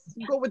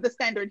go with the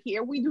standard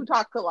here. We do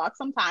talk a lot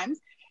sometimes,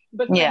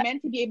 but for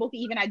men to be able to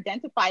even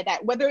identify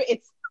that, whether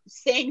it's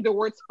saying the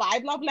words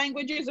 5 love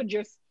languages or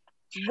just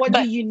what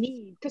do you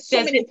need? Because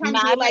so many times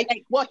you're like,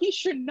 well, he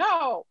should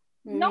know.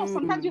 No,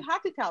 sometimes you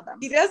have to tell them.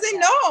 He doesn't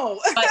know.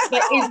 But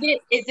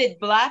is it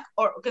Black,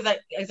 or because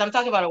I'm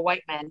talking about a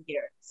white man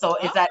here? So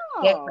is that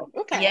different?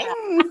 Okay. Yeah.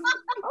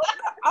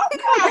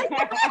 Okay.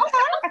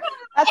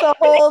 That's a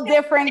whole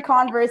different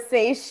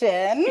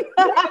conversation.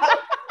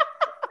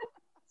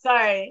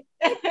 Sorry.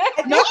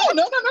 No.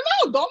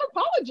 Don't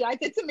apologize.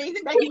 It's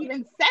amazing that you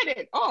even said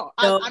it. Oh,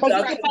 no, I'm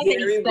Dr.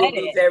 Gary will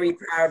be very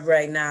proud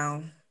right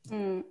now.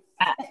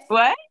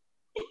 What?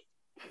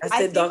 I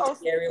said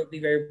Dr. Gary will be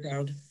very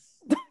proud.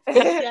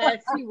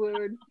 Yes, he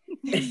would.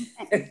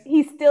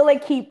 He's still a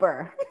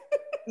keeper.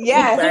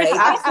 Yes, Right.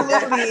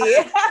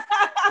 absolutely.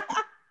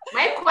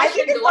 My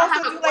question, it's though, I also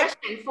have a do, like,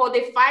 question for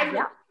the five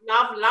yeah.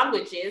 love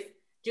languages.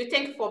 Do you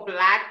think for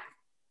Black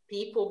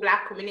people,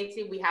 Black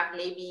community, we have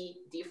maybe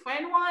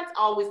different ones,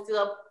 or we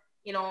still,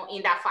 in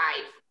that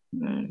five?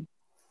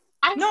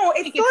 I No,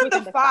 it's think still it's in the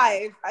within the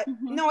five.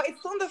 Mhm. No, it's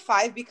still in the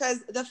five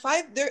because the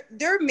five,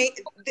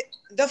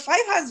 the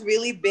five has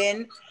really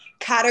been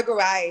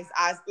categorized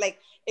as like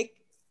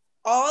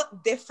all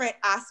different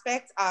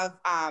aspects of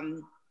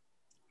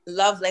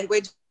love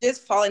languages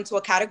fall into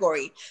a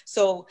category.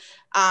 So,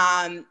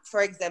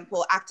 for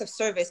example, act of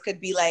service could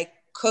be like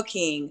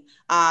cooking.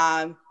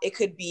 It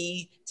could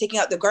be taking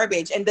out the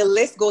garbage, and the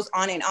list goes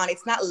on and on.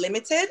 It's not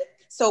limited.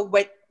 So,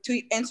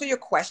 to answer your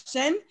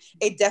question,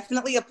 it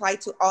definitely applies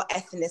to all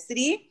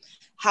ethnicity.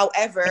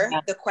 However,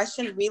 the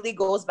question really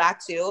goes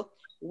back to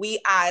we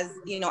as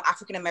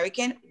African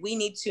American, we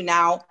need to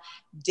now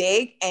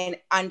dig and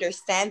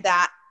understand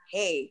that,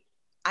 hey,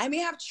 I may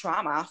have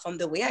trauma from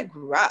the way I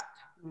grew up.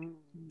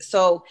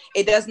 So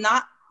it does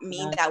not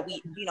mean that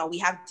we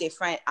have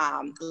different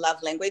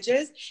love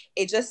languages.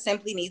 It just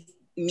simply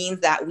means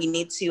that we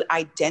need to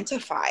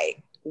identify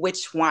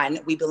which one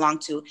we belong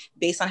to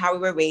based on how we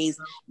were raised,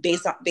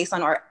 based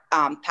on our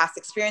past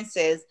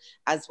experiences,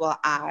 as well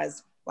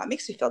as what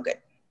makes you feel good.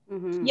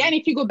 Mm-hmm. Yeah, and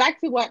if you go back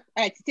to what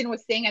Titin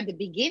was saying at the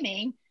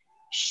beginning,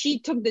 she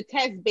took the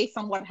test based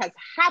on what has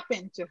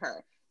happened to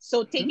her.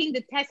 So taking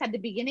the test at the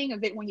beginning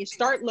of it, when you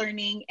start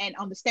learning and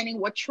understanding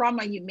what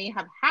trauma you may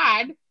have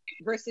had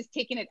versus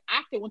taking it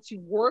after, once you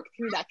work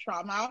through that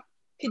trauma,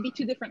 could be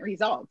two different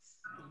results.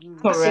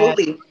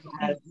 Absolutely.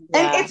 Yes.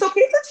 And it's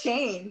okay to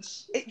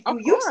change.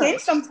 You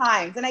change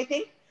sometimes. And I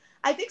think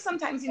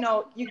sometimes,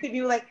 you could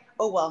be like,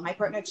 oh, well, my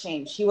partner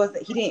changed.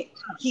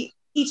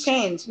 He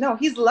changed. No,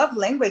 his love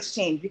language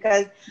changed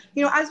because,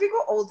 as we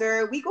go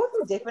older, we go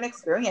through different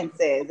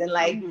experiences, and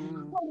like,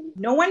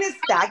 no one is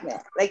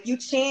stagnant. Like, you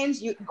change,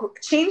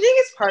 changing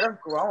is part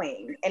of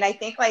growing. And I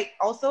think, like,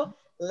 also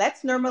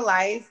let's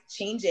normalize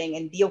changing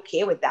and be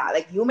okay with that.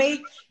 Like, you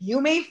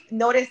may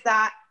notice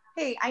that,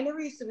 hey, I never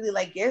used to really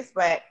like gifts,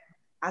 but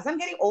as I'm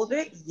getting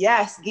older,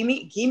 yes, give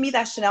me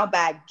that Chanel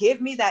bag,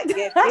 give me that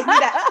gift,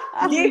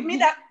 give me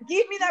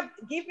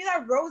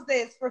that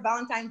roses for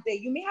Valentine's Day.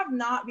 You may have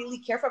not really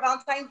cared for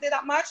Valentine's Day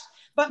that much,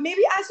 but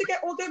maybe as you get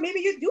older,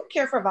 maybe you do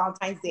care for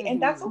Valentine's Day,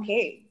 and that's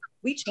okay.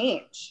 We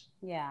change.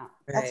 Yeah,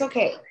 that's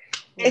okay.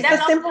 And it's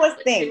the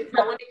simplest thing.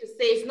 I wanted to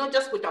say, it's not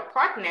just with our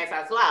partners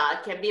as well.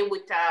 It can be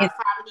with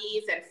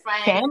families and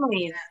friends,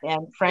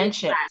 and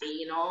friendships.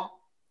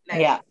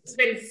 Like,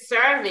 even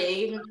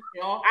serving,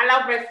 I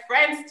love my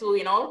friends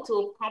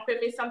to pump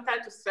me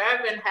sometimes to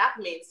serve and help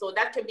me. So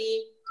that can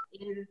be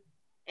in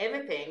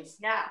everything.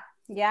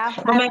 Yeah,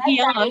 I like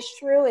that. It's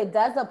true. It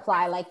does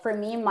apply. Like for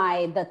me,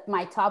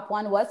 my top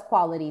one was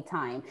quality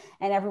time.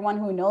 And everyone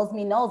who knows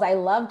me knows I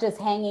love just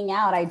hanging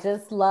out. I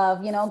just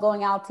love,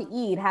 going out to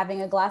eat,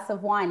 having a glass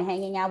of wine,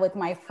 hanging out with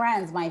my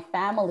friends, my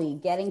family,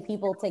 getting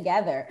people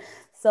together.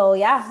 So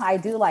yeah, I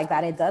do like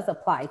that. It does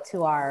apply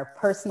to our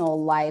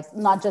personal lives,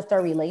 not just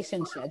our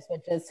relationships,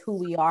 but just who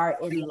we are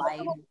in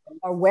life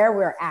or where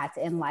we're at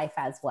in life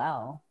as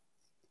well.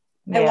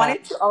 I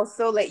wanted to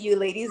also let you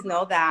ladies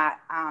know that,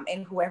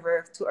 and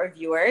whoever, to our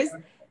viewers,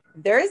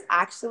 there's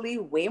actually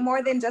way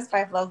more than just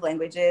 5 love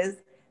languages.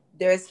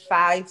 There's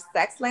 5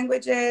 sex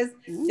languages.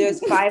 There's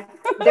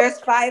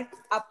 5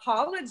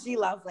 apology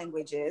love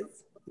languages.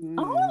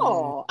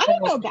 Oh, I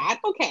didn't know that.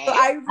 Okay. So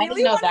I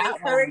really want to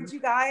encourage you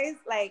guys,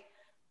 like,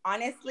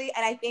 honestly,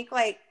 and I think,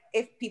 like,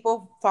 if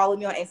people follow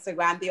me on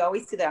Instagram, they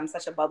always see that I'm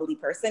such a bubbly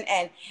person.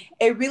 And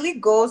it really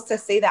goes to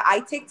say that I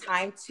take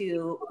time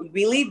to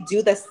really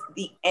do the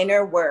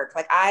inner work.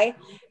 Like, I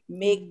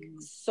make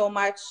so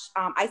much,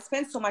 I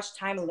spend so much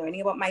time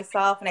learning about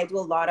myself, and I do a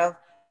lot of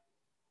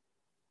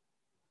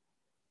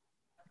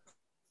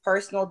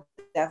personal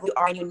development.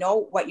 And you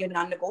know what your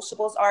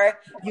non-negotiables are.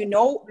 You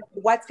know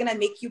what's going to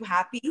make you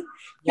happy.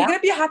 You're going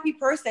to be a happy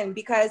person,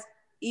 because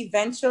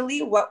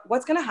eventually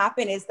what's going to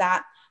happen is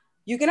that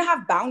you're going to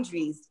have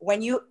boundaries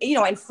when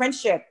in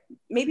friendship.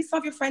 Maybe some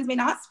of your friends may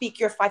not speak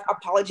your 5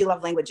 apology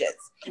love languages,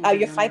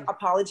 your 5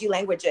 apology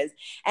languages.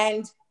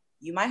 And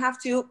you might have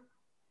to,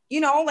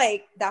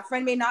 like, that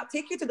friend may not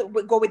take you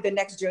go with the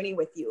next journey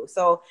with you.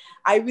 So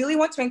I really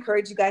want to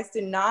encourage you guys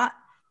to not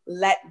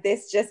let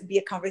this just be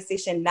a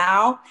conversation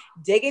now.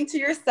 Dig into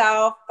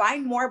yourself,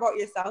 find more about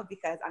yourself,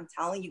 because I'm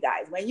telling you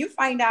guys, when you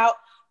find out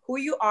who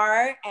you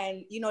are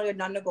and your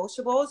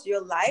non-negotiables,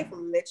 your life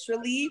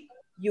literally,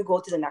 you go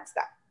to the next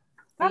step.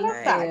 Thank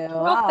you.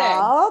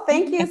 Oh,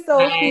 thank you,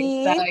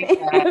 Sophie.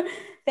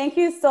 Thank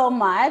you so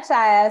much. So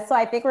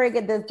I think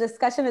this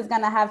discussion is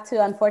going to have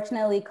to,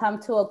 unfortunately,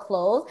 come to a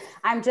close.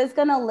 I'm just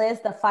going to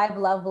list the 5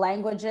 love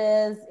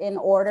languages in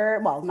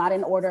order. Well, not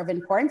in order of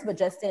importance, but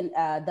just in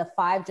the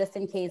 5, just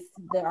in case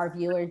our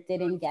viewers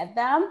didn't get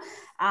them.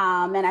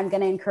 And I'm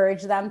going to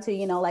encourage them to,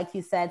 like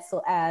you said,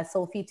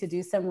 Sophie, to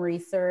do some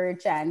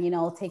research and,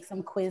 take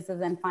some quizzes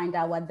and find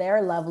out what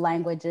their love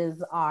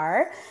languages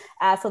are.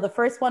 So the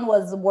first one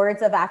was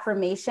words of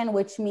affirmation,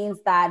 which means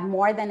that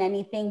more than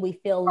anything, we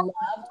feel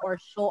loved or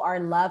show our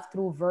love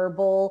through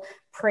verbal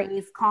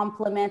praise,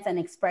 compliments, and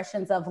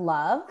expressions of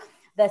love.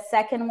 The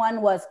second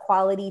one was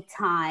quality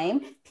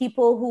time.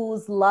 People who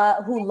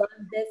love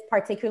this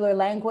particular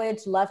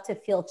language love to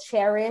feel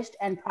cherished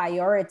and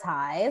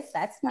prioritized.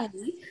 That's me.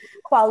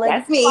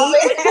 That's me.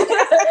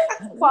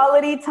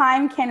 Quality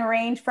time can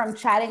range from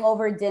chatting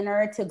over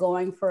dinner to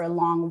going for a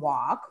long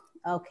walk.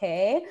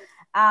 Okay.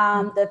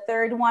 The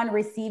third one,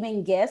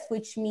 receiving gifts,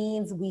 which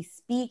means we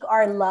speak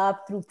our love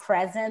through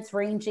presents,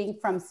 ranging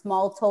from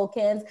small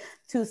tokens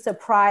to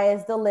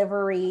surprise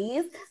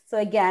deliveries. So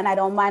again, I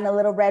don't mind a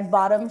little red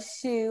bottom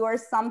shoe or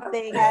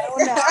something. I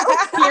don't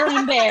know. Here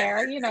and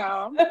there, you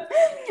know.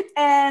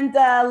 And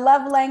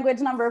love language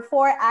number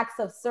 4, acts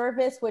of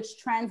service, which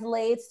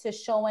translates to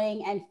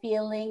showing and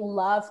feeling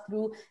love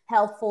through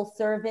helpful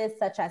service,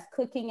 such as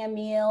cooking a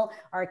meal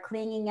or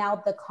cleaning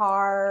out the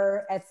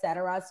car,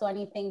 etc. So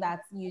anything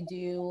that you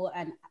do,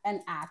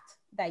 an act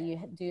that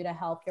you do to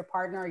help your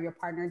partner or your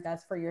partner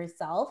does for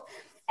yourself.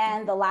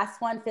 And the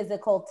last one,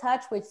 physical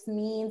touch, which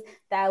means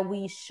that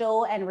we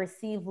show and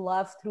receive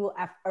love through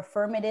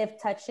affirmative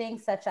touching,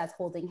 such as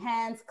holding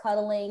hands,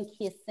 cuddling,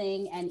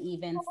 kissing, and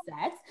even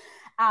sex.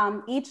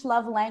 Each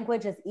love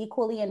language is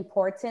equally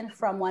important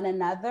from one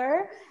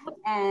another.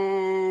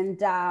 And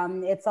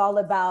it's all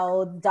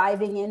about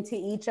diving into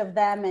each of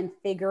them and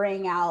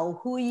figuring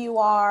out who you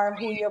are,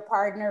 who your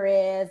partner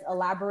is,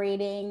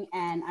 elaborating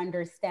and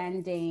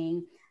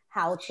understanding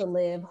how to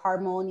live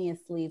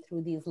harmoniously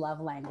through these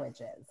love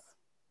languages.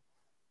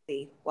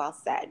 Well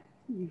said.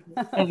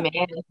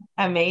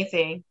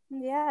 Amazing.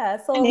 Yeah.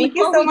 So thank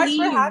you so much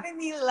for having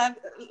me,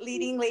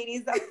 leading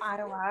ladies of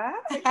Ottawa,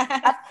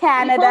 of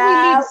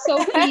Canada.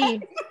 Before we leave,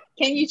 Sophie,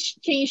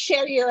 can you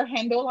share your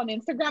handle on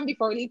Instagram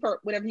before we leave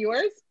with our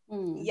viewers?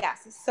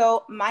 Yes.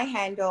 So my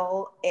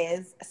handle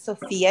is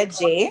Sophia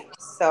J.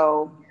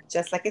 So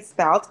just like it's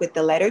spelled, with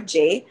the letter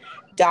J.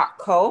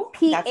 .co.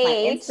 That's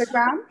my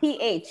Instagram.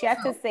 PH. You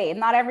have to say.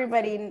 Not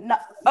everybody.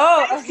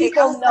 Okay.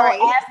 People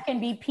know S can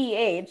be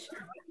PH.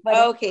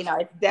 But okay, no,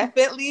 it's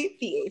definitely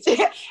PH.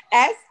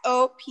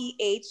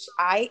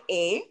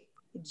 SOPHIA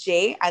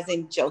J, as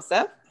in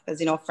Joseph, because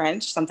you know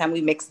French. Sometimes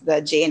we mix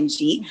the J and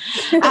G.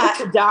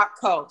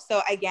 .co.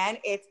 So again,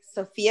 it's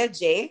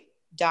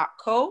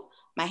SophiaJ.co.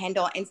 My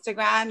handle on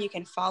Instagram. You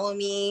can follow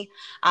me.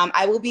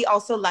 I will be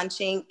also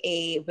launching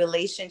a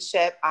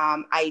relationship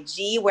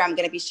IG where I'm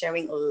going to be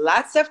sharing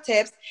lots of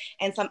tips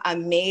and some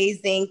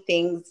amazing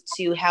things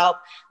to help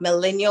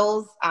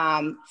millennials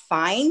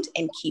find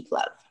and keep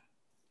love.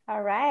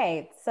 All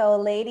right. So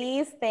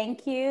ladies,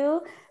 thank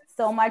you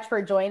so much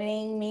for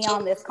joining me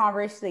on this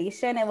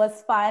conversation. It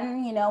was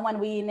fun. You know, when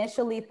we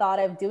initially thought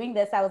of doing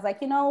this, I was like,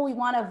 you know, we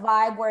want a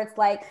vibe where it's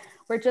like,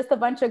 we're just a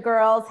bunch of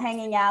girls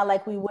hanging out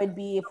like we would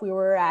be if we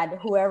were at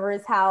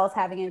whoever's house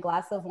having a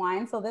glass of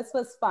wine. So this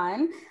was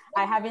fun.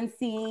 I haven't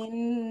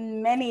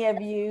seen many of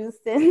you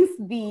since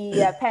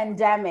the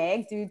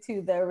pandemic due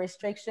to the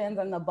restrictions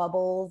and the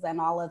bubbles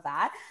and all of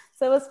that.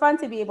 So it was fun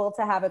to be able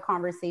to have a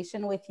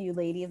conversation with you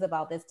ladies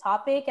about this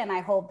topic. And I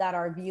hope that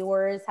our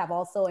viewers have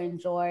also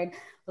enjoyed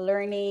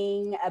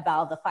learning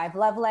about the 5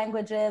 love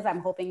languages. I'm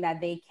hoping that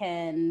they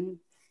can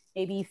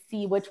maybe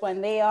see which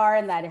one they are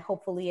and that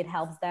hopefully it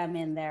helps them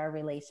in their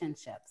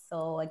relationship.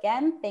 So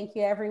again, thank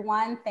you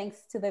everyone.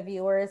 Thanks to the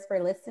viewers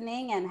for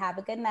listening and have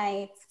a good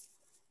night.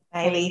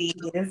 Bye,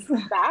 ladies.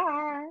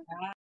 Bye.